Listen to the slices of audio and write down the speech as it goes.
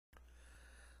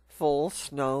Full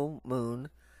snow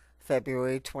moon,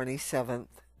 February 27th,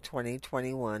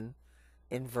 2021,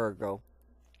 in Virgo.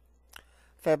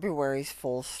 February's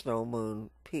full snow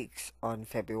moon peaks on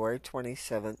February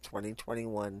 27th,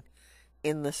 2021,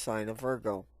 in the sign of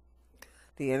Virgo.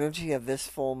 The energy of this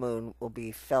full moon will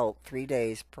be felt 3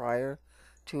 days prior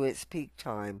to its peak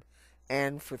time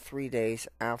and for 3 days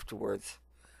afterwards.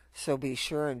 So be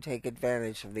sure and take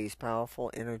advantage of these powerful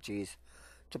energies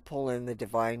to pull in the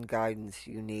divine guidance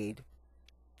you need.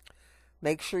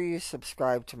 Make sure you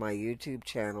subscribe to my YouTube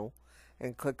channel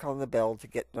and click on the bell to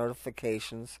get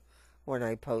notifications when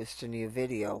I post a new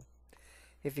video.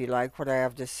 If you like what I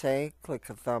have to say, click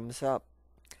a thumbs up.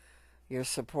 Your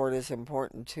support is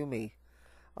important to me.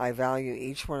 I value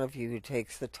each one of you who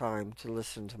takes the time to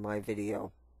listen to my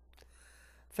video.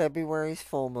 February's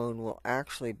full moon will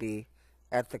actually be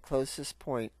at the closest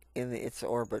point in its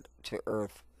orbit to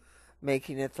Earth,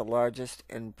 making it the largest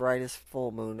and brightest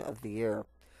full moon of the year.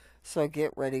 So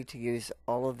get ready to use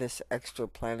all of this extra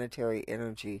planetary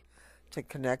energy to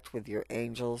connect with your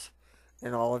angels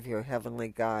and all of your heavenly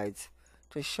guides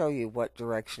to show you what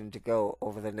direction to go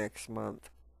over the next month.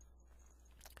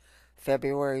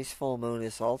 February's full moon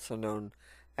is also known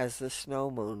as the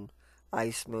snow moon,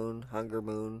 ice moon, hunger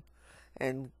moon,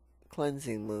 and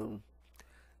cleansing moon.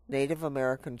 Native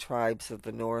American tribes of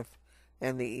the North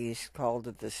and the East called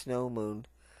it the snow moon,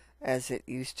 as it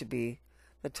used to be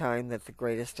the time that the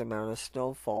greatest amount of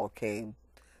snowfall came,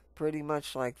 pretty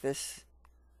much like this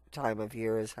time of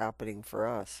year is happening for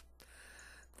us.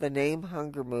 The name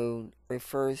hunger moon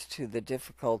refers to the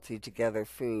difficulty to gather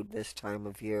food this time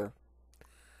of year.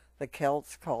 The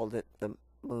Celts called it the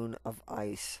moon of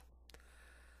ice.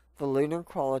 The lunar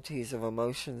qualities of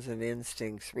emotions and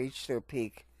instincts reach their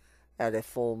peak at a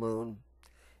full moon.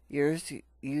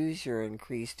 Use your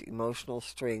increased emotional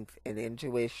strength and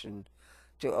intuition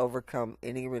to overcome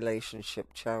any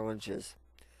relationship challenges.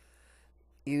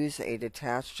 Use a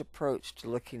detached approach to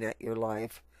looking at your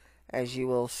life, as you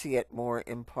will see it more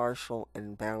impartial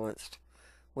and balanced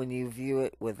when you view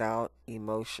it without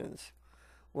emotions.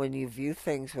 When you view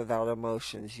things without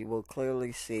emotions, you will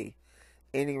clearly see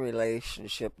any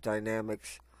relationship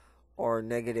dynamics or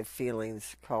negative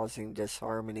feelings causing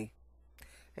disharmony,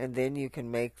 and then you can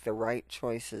make the right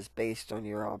choices based on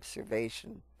your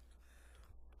observation.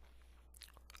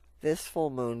 This full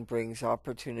moon brings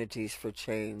opportunities for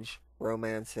change,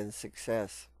 romance, and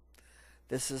success.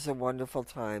 This is a wonderful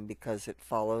time because it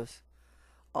follows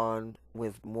on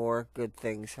with more good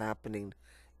things happening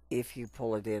if you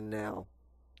pull it in now.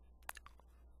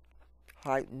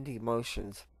 Heightened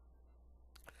emotions.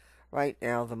 Right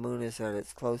now, the moon is at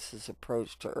its closest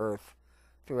approach to Earth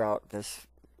throughout this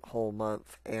whole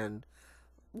month and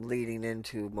leading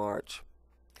into March.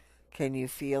 Can you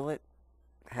feel it?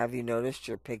 Have you noticed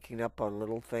you're picking up on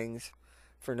little things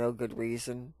for no good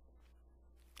reason?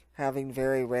 Having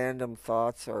very random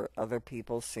thoughts, or other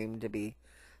people seem to be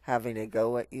having a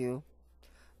go at you?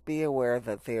 Be aware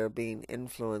that they are being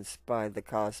influenced by the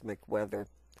cosmic weather.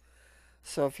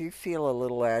 So if you feel a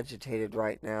little agitated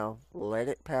right now, let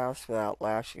it pass without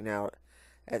lashing out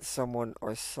at someone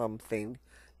or something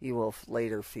you will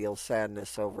later feel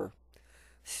sadness over.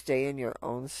 Stay in your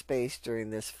own space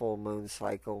during this full moon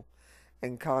cycle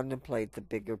and contemplate the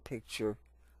bigger picture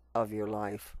of your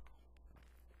life.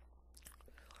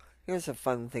 Here's a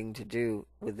fun thing to do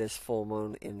with this full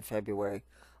moon in February,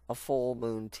 a full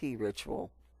moon tea ritual.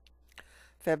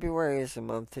 February is a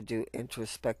month to do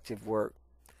introspective work.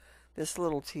 This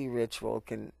little tea ritual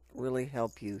can really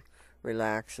help you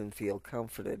relax and feel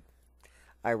comforted.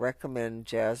 I recommend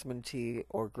jasmine tea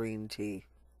or green tea.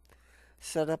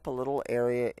 Set up a little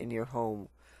area in your home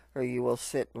where you will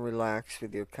sit and relax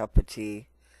with your cup of tea,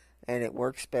 and it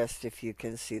works best if you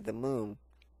can see the moon.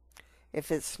 If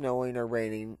it's snowing or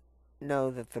raining, know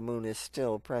that the moon is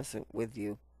still present with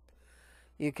you.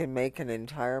 You can make an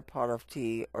entire pot of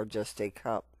tea or just a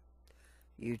cup.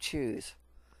 You choose.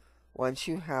 Once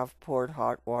you have poured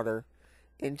hot water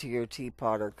into your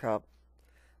teapot or cup,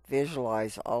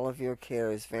 visualize all of your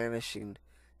cares vanishing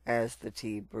as the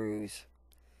tea brews.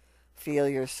 Feel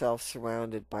yourself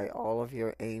surrounded by all of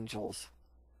your angels.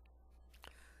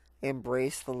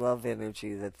 Embrace the love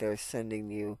energy that they're sending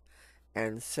you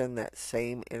and send that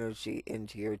same energy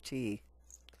into your tea.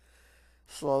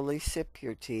 Slowly sip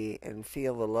your tea and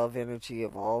feel the love energy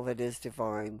of all that is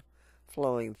divine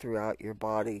flowing throughout your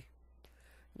body.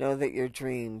 Know that your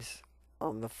dreams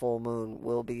on the full moon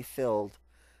will be filled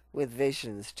with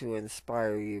visions to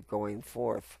inspire you going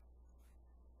forth.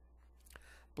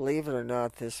 Believe it or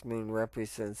not, this moon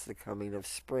represents the coming of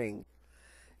spring.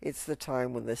 It's the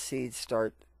time when the seeds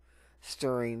start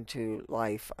stirring to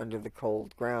life under the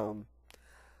cold ground.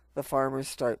 The farmers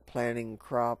start planting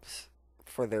crops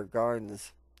for their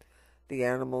gardens. The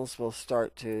animals will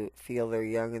start to feel their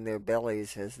young in their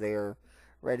bellies as they are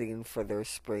readying for their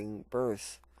spring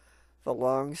births. The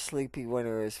long, sleepy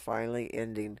winter is finally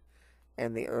ending,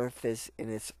 and the earth is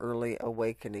in its early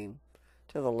awakening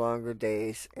to the longer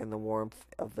days and the warmth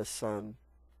of the sun.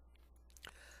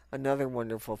 Another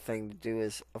wonderful thing to do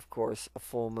is, of course, a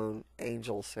full moon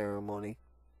angel ceremony.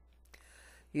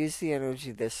 Use the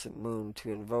energy this moon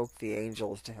to invoke the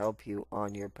angels to help you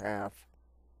on your path.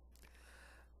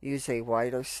 Use a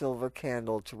white or silver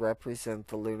candle to represent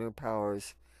the lunar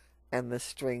powers and the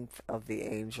strength of the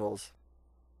angels.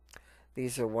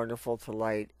 These are wonderful to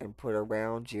light and put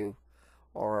around you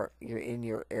or you're in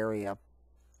your area.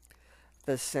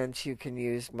 The scent you can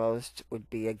use most would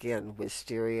be, again,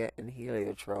 wisteria and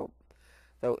heliotrope,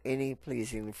 though any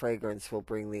pleasing fragrance will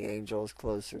bring the angels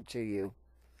closer to you.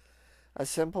 A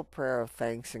simple prayer of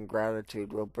thanks and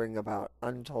gratitude will bring about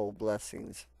untold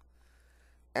blessings.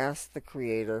 Ask the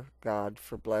Creator, God,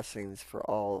 for blessings for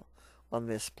all on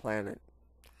this planet.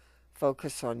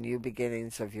 Focus on new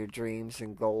beginnings of your dreams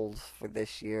and goals for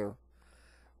this year.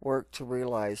 Work to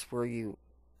realize where your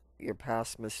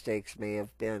past mistakes may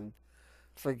have been.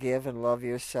 Forgive and love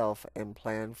yourself and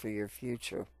plan for your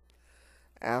future.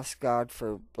 Ask God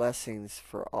for blessings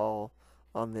for all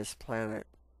on this planet.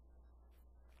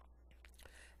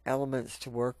 Elements to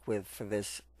work with for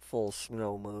this full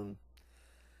snow moon.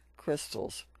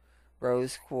 Crystals: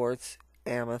 rose quartz,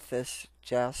 amethyst,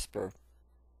 jasper.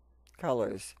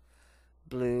 Colors: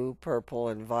 blue, purple,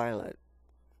 and violet.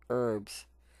 Herbs: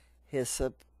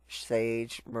 hyssop,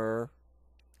 sage, myrrh.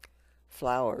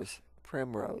 Flowers: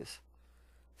 primrose.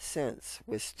 Scents: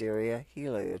 wisteria,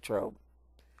 heliotrope.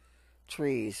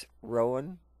 Trees: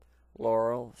 rowan,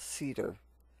 laurel, cedar.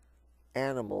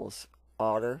 Animals: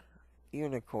 otter,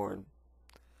 unicorn.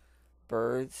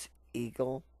 Birds: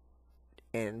 eagle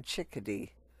and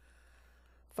chickadee.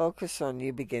 Focus on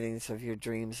new beginnings of your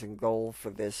dreams and goal for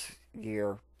this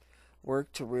year.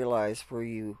 Work to realize where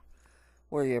your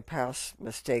past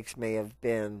mistakes may have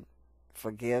been.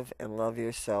 Forgive and love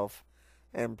yourself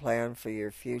and plan for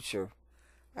your future.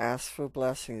 Ask for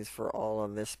blessings for all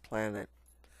on this planet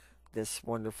this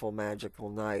wonderful magical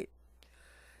night.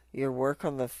 Your work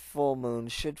on the full moon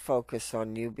should focus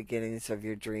on new beginnings of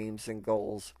your dreams and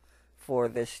goals for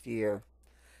this year.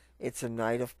 It's a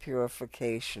night of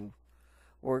purification.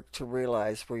 Work to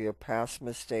realize where your past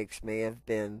mistakes may have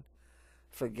been.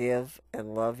 Forgive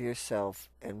and love yourself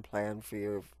and plan for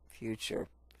your future.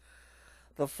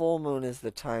 The full moon is the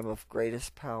time of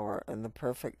greatest power and the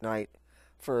perfect night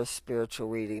for a spiritual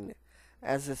reading,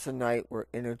 as it's a night where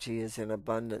energy is in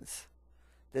abundance.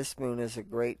 This moon is a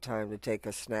great time to take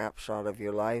a snapshot of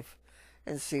your life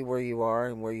and see where you are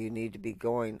and where you need to be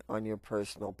going on your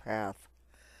personal path.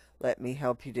 Let me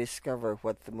help you discover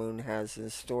what the moon has in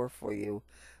store for you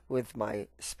with my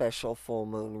special full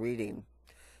moon reading.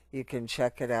 You can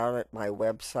check it out at my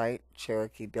website,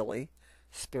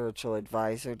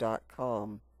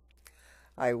 CherokeeBillySpiritualadvisor.com.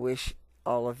 I wish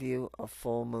all of you a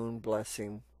full moon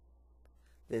blessing.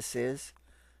 This is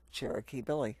Cherokee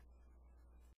Billy.